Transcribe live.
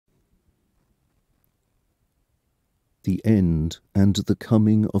the end and the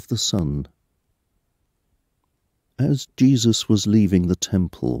coming of the Son. As Jesus was leaving the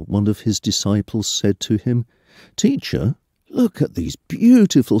temple, one of his disciples said to him, "Teacher, look at these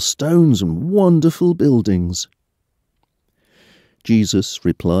beautiful stones and wonderful buildings." Jesus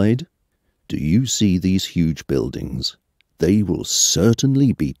replied, "Do you see these huge buildings? They will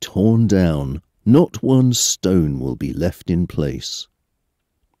certainly be torn down. Not one stone will be left in place."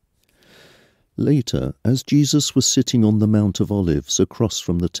 Later, as Jesus was sitting on the Mount of Olives across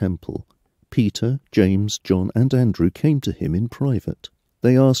from the temple, Peter, James, John, and Andrew came to him in private.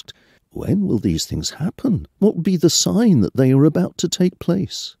 They asked, "When will these things happen? What will be the sign that they are about to take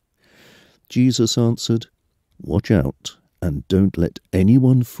place?" Jesus answered, "Watch out, and don't let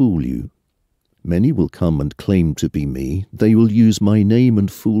anyone fool you. Many will come and claim to be me. They will use my name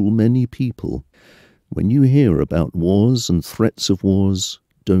and fool many people. When you hear about wars and threats of wars,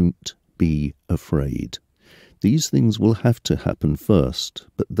 don't be afraid. These things will have to happen first,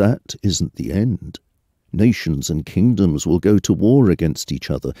 but that isn't the end. Nations and kingdoms will go to war against each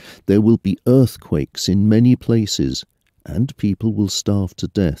other. There will be earthquakes in many places, and people will starve to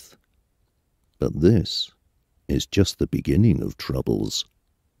death. But this is just the beginning of troubles.